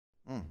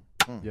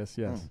Yes,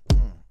 yes.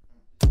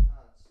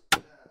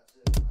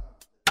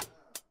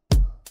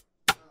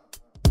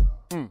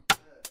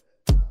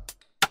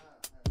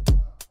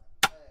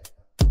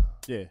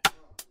 Yeah.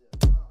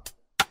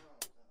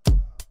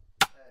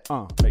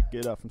 Make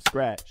it up from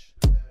scratch.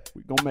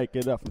 We gon' make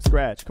it up from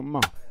scratch. Come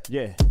on.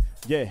 Yeah,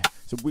 yeah.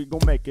 So we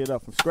gon' make it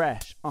up from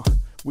scratch.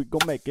 We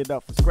gon' make it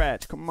up from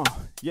scratch. Come on.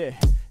 Yeah,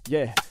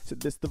 yeah. So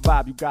this the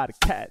vibe you gotta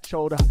catch.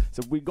 Hold up.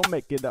 So we gon'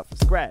 make it up from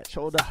scratch.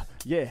 Hold up.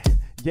 Yeah,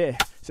 yeah.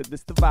 So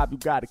this the vibe you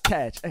gotta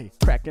catch. Hey,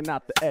 cracking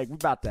out the egg. We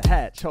about to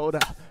hatch. Hold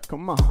up.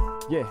 Come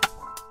on. Yeah.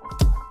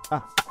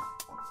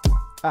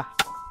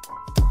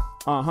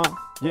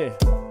 Yeah.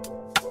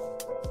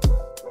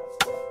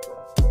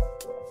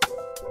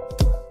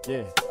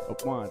 Yeah,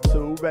 up 1,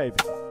 2, baby.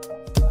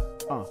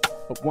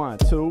 Up 1,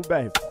 2,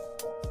 baby.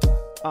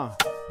 We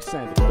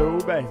send it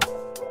through, baby.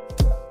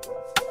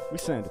 We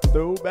send it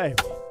through, baby.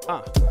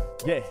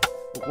 Yeah,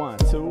 up 1,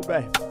 2,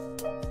 baby.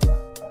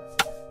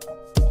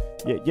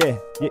 Yeah.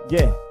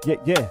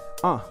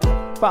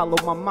 Follow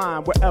my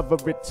mind wherever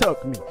it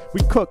took me.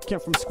 We cooking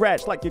from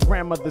scratch like your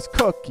grandmother's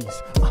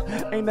cookies.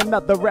 Ain't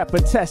another rapper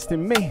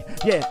testing me.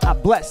 Yeah, I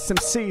bless some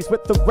seeds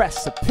with the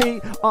recipe.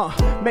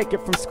 Make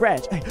it from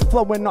scratch,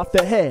 flowing off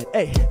the head.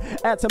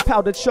 Add some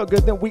powdered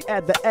sugar, then we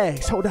add the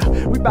eggs. Hold up,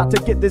 we about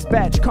to get this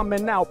batch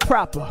coming out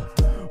proper.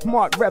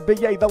 Marc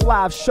Rebillet, the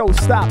live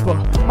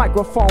showstopper.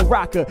 Microphone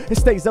rocker, it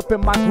stays up in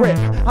my grip.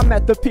 I'm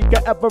at the peak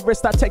of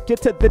Everest, I take you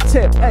to the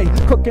tip.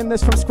 Cooking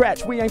this from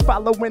scratch, we ain't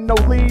following no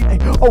lead.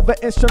 Over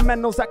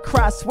instrumentals, I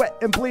cry, sweat,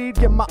 and bleed.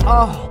 Give my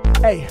all.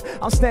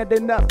 I'm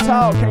standing up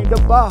tall, came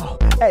to ball.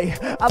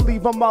 I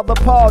leave them all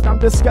appalled. I'm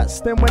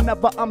disgusting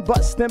whenever I'm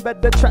busting.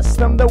 Better trust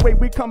them the way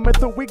we coming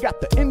through. We got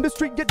the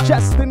industry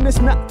adjusting. It's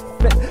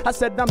nothing. I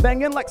said I'm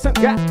banging like some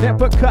goddamn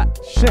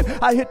percussion.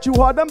 I hit you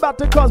hard, I'm about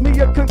to cause me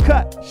a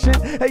concussion.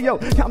 Hey yo,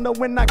 y'all know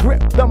when I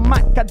grip the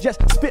mic, I just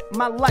spit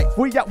my life.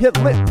 We out here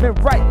living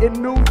right in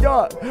New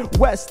York,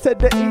 west to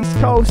the East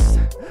Coast.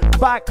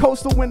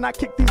 Bi-coastal when I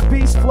kick these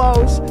beast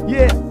flows.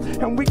 Yeah,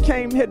 and we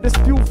came here to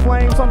spew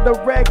flames on the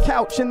red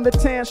couch in the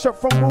tan shirt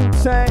from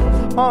Wu-Tang.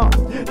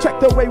 Check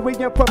the way we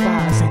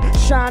improvising,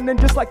 shining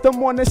just like the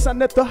morning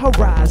sun at the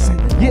horizon.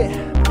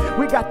 Yeah.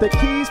 We got the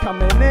keys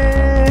coming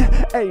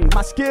in.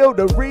 My skill,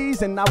 the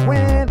reason I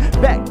win.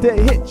 Back to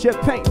hit you,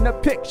 painting a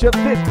picture.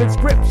 Vivid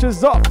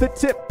scriptures off the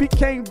tip.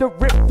 Became to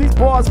rip these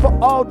bars for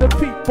all the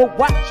people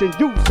watching.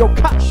 Use your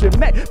caution,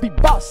 man. Be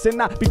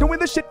bossing. I be doing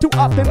this shit too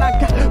often. I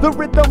got the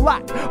rhythm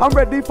locked. I'm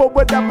ready for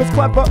whatever's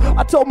clever.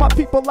 I told my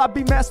people I'd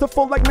be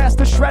masterful like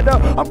Master Shredder.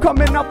 I'm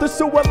coming out the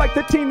sewer like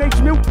the Teenage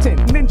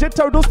Mutant Ninja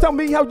Turtles. Tell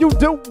me how you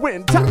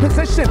doing. Top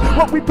position,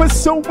 what we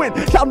pursuing.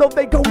 Y'all know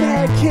they go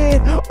mad,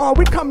 kid.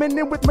 We coming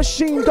in with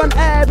machine gun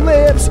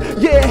ad-libs,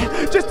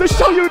 yeah, just to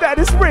show you that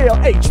it's real.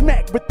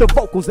 Mack with the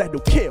vocals that'll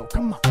kill.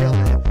 Come on.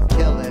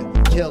 Killing,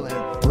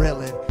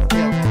 reeling,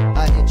 killing.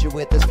 I hit you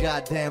with this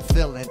goddamn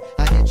feeling.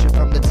 I hit you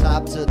from the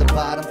top to the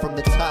bottom. From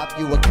the top,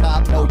 you a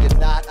cop, no you're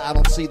not. I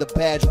don't see the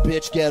badge,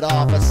 bitch, get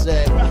off. I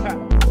said,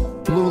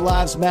 Blue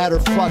Lives Matter,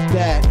 fuck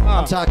that.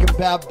 I'm talking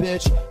about,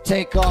 bitch,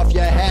 take off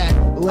your hat,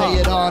 lay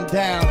it on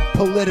down.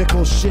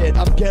 Political shit,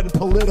 I'm getting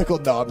political.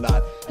 No, I'm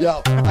not.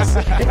 Yo, I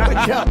said,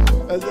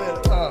 I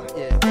said,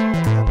 yeah.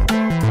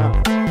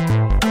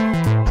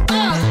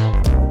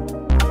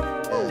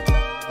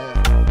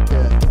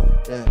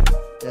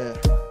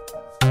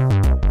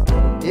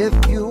 If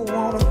you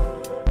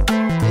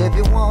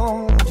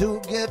want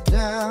to get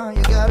down,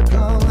 you gotta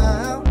come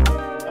out.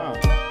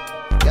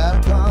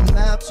 Gotta come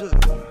out to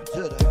the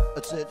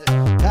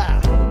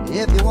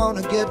if you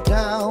wanna get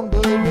down,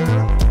 baby,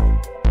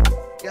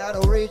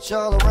 gotta reach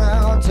all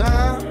around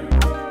town,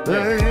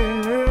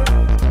 baby.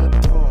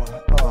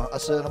 I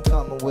said I'm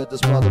coming with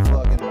this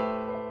motherfucking.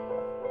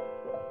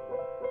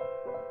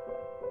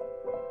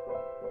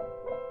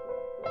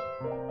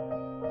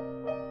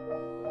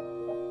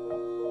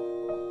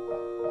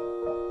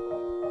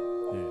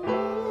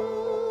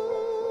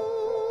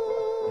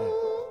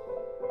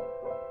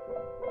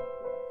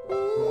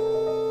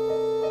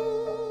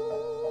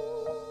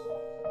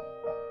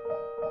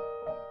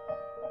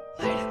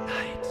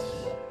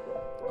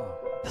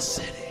 The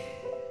city,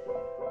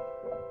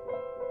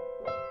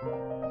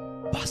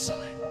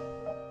 bustling,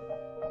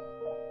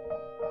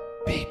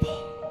 people,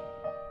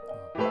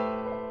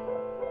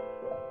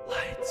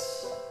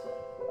 lights,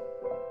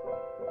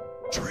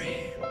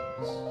 dreams.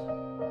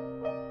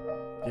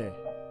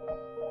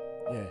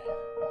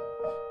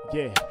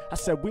 Yeah, I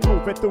said we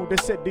moving through the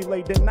city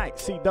late at night,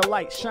 see the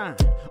light shine.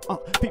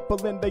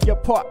 People in their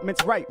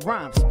apartments write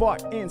rhymes,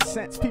 spark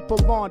incense,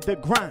 people on the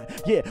grind.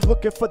 Yeah,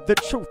 looking for the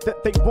truth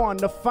that they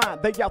wanna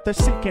find. They out there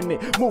seeking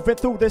it, moving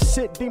through the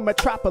city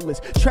metropolis.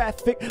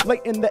 Traffic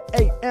late in the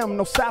AM,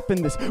 no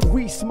stopping this.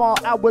 We small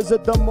hours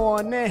of the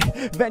morning,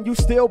 venue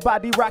still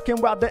body rocking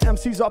while the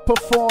MCs are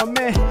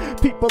performing.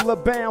 People are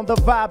bound, the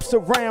vibes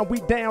surround.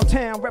 We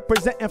downtown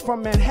representing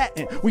from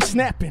Manhattan. We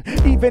snapping,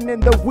 even in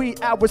the wee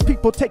hours,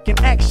 people taking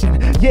action.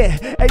 in. Yeah,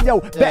 hey yo,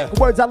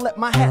 backwards I let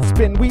my hat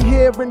spin. We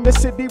here in the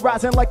city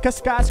rising like a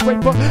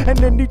skyscraper.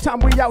 And anytime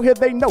we out here,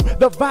 they know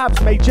the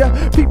vibes major.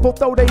 People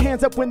throw their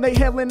hands up when they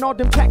hailing all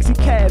them taxi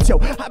cabs. Yo,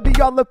 I be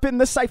all up in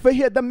the cypher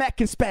here, the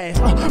Mack and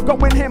spaz.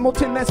 Going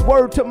Hamilton, that's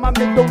word to my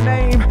middle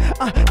name.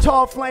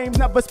 Tall flames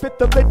never spit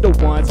the little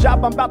ones.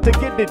 Job, I'm about to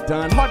get it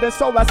done. Heart and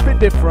soul, I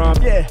spit it from.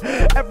 Yeah,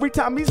 every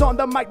time he's on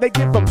the mic, they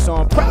give him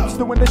some props.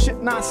 Doing the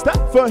shit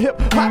non-stop for hip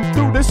hop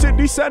through the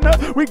city center.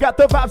 We got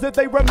the vibes that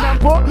they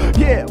remember.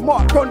 Yeah,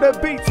 Marc on the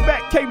beats,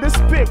 Mack came to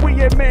spit.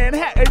 We in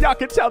Manhattan, y'all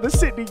can tell the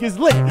city is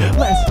lit.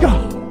 Let's go.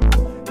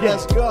 Yeah.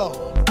 Let's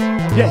go.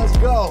 And Yeah. let's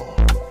go.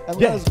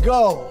 And Yeah. let's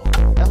go.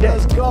 And Yeah.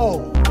 let's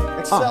go.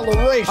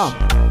 Acceleration.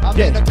 I'm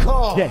Yeah. in a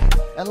car. Yeah.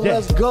 And Yeah.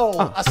 let's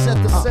go. I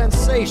set the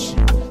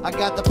sensation. I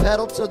got the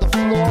pedal to the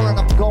floor and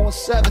I'm going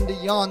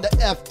 70 on the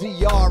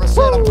FDR. I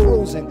said I'm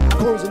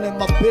cruising in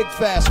my big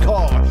fast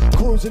car.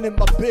 Cruising in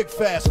my big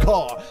fast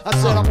car. I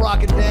said I'm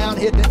rocking down,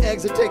 hit the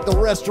exit, take the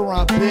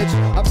restaurant, bitch.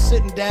 I'm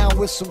sitting down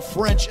with some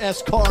French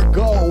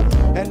escargot.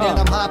 And then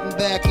I'm hopping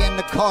back in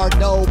the car,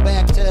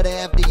 back to the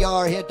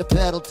FDR, hit the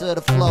pedal to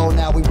the flow.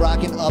 Now we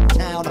rocking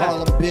uptown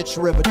Harlem,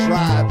 bitch, River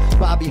Drive.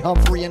 Bobby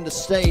Humphrey in the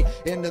state,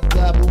 in the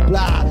blah blah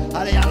blah.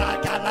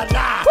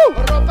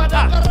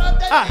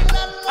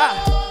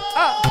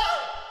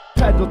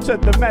 Pedal to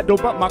the metal,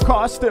 but my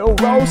car still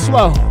rolls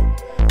slow.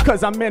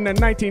 Cause I'm in a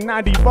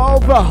 1990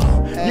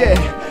 Volvo.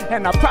 Yeah,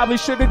 and I probably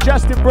should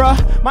adjust it,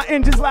 bruh. My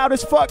engine's loud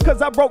as fuck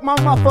cause I broke my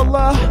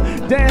muffler.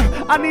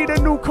 Damn, I need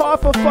a new car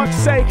for fuck's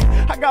sake.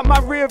 I got my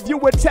rear view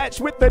attached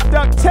with the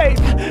duct tape.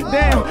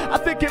 Damn, I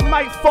think it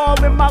might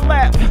fall in my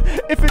lap.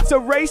 If it's a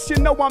race, you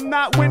know I'm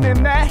not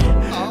winning that.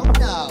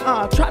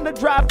 Trying to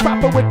drive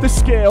proper with the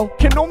scale.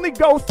 Can only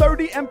go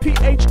 30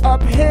 mph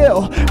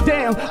uphill.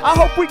 Damn, I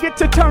hope we get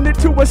to turn it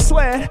to a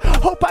sled.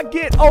 Hope I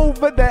get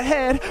over the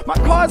head. My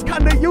car's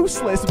kinda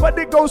useless, but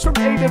it goes from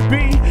A to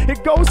B.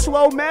 It goes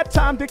slow, mad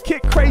time to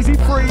kick crazy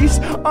freeze.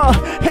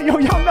 Hey yo,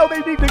 y'all know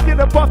they need to get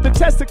up off the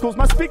testicles.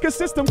 My speaker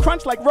system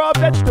crunch like raw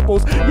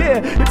vegetables. Yeah,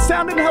 it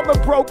sounded hella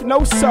broke,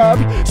 no sub.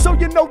 So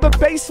you know the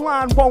bass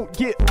line won't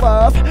get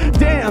love.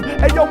 Damn,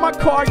 hey yo, my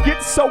car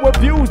gets so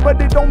abused, but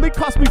it only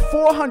cost me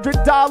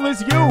 $400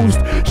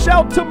 used.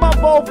 Shout to my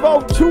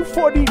Volvo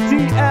 240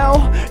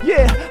 DL.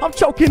 Yeah, I'm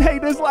choking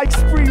haters like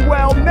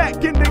Spreewell.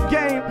 Mack in the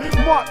game,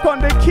 Marc on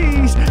the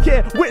keys.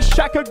 Yeah, wish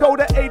I could go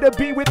to A to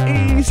B with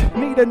ease.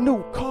 Need a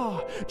new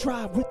car,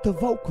 drive with the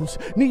vocals.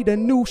 Need a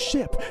new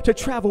ship to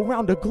travel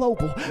around the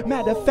global.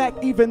 Matter of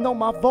fact, even though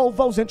my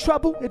Volvo's in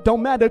trouble, it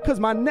don't matter cause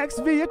my next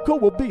vehicle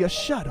will be a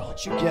shuttle.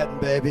 What you getting,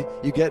 baby?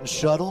 You getting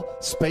shuttle?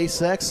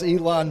 SpaceX?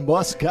 Elon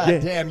Musk?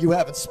 Goddamn, you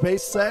having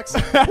space sex?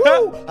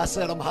 Woo! I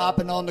said I'm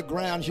hopping on the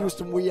ground.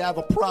 Houston, we have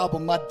a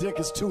problem. My dick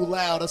is too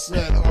loud. I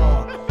said,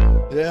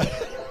 yeah.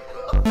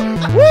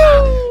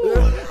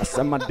 Woo! I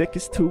said my dick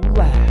is too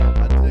loud.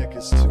 My dick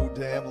is too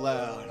damn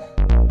loud.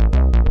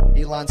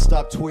 Elon,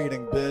 stop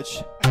tweeting,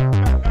 bitch.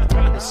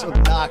 It's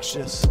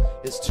obnoxious.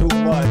 It's too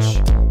much.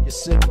 You're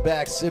sit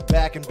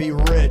back and be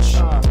rich.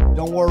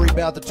 Don't worry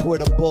about the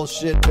Twitter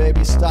bullshit,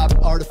 baby. Stop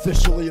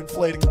artificially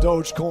inflating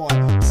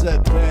Dogecoin.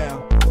 Said,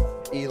 damn.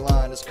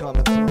 Elon is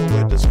coming through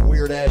with this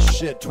weird ass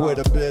shit,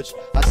 Twitter bitch.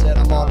 I said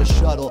I'm on the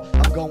shuttle,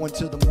 I'm going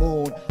to the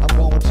moon, I'm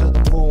going to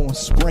the moon.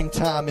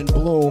 Springtime in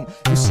bloom,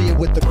 you see it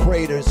with the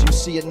craters, you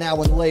see it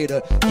now and later.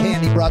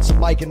 Candy brought some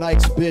Mike and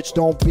Ike's, bitch,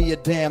 don't be a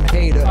damn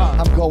hater.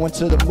 I'm going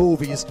to the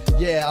movies,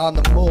 yeah, on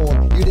the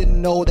moon. You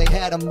didn't know they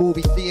had a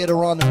movie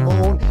theater on the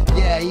moon?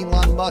 Yeah,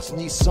 Elon Musk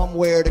needs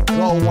somewhere to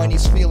go when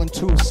he's feeling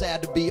too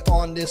sad to be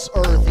on this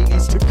earth. He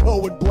needs to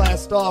go and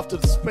blast off to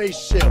the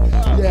spaceship.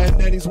 Yeah, and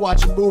then he's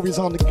watching movies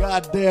on the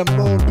goddamn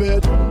moon,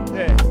 bitch.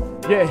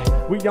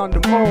 Yeah, we on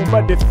the moon,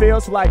 but it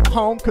feels like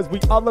home, cause we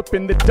all up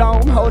in the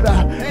dome. Hold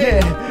up.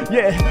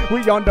 Yeah,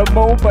 we on the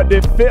moon, but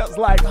it feels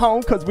like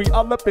home, cause we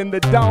all up in the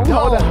dome.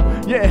 Hold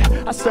up. Yeah,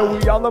 I said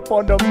we all up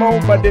on the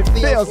moon, but it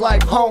feels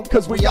like home,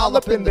 cause we all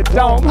up in the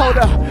dome. Hold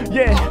up.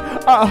 Yeah,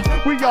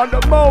 we on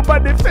the moon,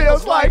 but it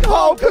feels like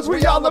home, cause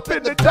we all up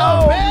in the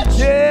dome.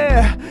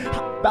 Yeah,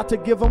 about to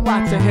give them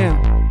lots of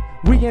him.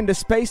 We in the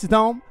space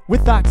dome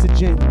with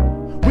oxygen.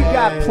 We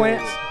got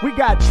plants, we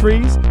got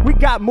trees, we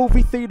got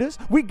movie theaters,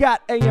 we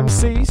got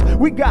AMCs,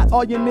 we got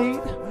all you need.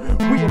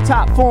 We in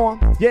top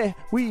form, yeah,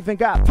 we even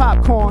got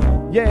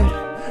popcorn,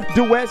 yeah.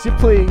 Do as you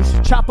please,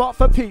 chop off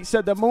a piece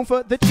of the moon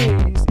for the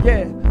cheese,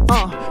 yeah.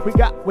 We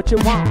got what you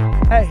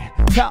want, hey.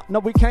 Top, no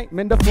we can't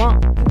mend the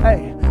flunk,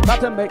 hey.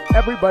 About to make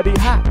everybody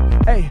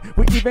hot, hey.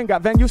 We even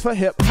got venues for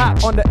hip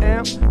hop on the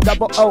M,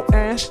 double O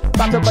N.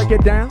 About to break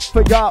it down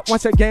for y'all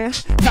once again.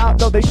 Y'all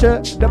know they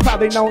should, they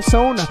probably know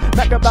sooner.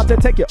 Mack about to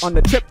take you on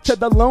the trip to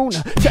the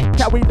lunar. Check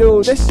how we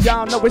do this,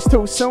 y'all know it's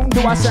too soon.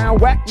 Do I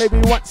sound whack? Maybe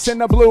once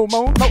in a blue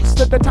moon. Most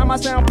of the time I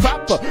sound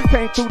proper,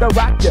 came through the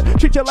rock ya.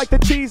 Treat you like the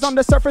cheese on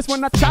the surface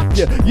when I chop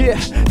ya. Yeah,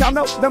 y'all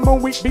know the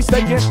moon we be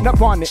staying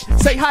up on it.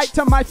 Say hi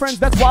to my friends,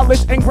 that's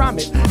Wallace and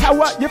Gromit. How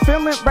you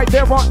feeling right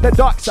there on the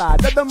dark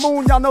side of the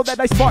moon? Y'all know that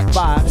they spark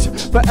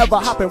vibes. Forever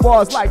Forever hopping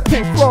walls like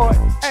Pink Floyd.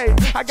 Hey,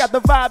 I got the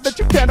vibe that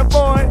you can't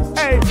avoid.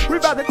 Hey, we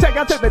about to take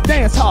out to the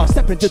dance hall.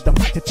 Step into the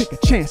mic to take a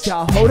chance,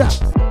 y'all. Hold up.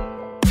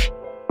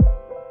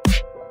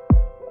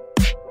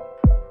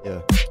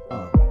 Yeah.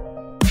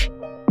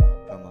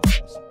 Come on.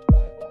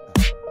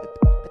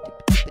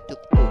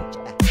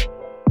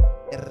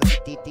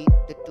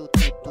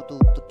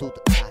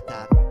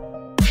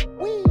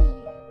 Wee,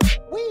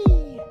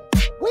 wee,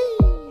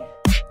 wee,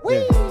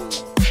 wee,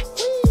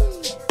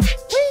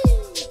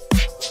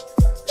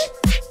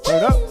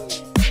 Turn up.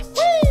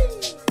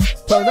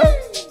 Turn up.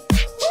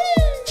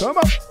 Come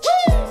on.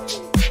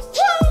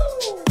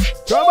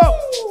 Come on.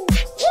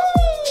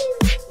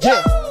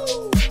 Yeah.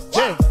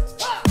 Yeah.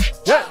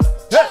 Yeah.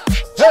 Hey.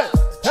 Hey.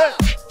 Hey.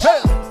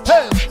 Hey.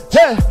 Hey.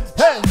 Hey.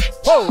 Hey.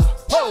 Whoa.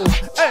 Whoa.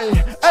 Hey.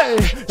 Hey.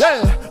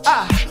 Yeah.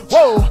 Ah.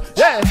 Whoa.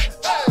 Yeah.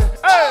 Hey.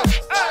 Hey.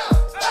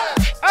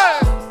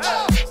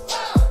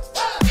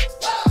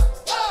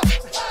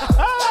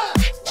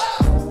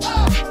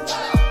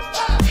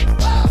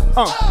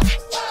 Hey.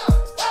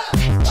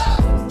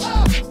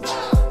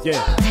 Yeah.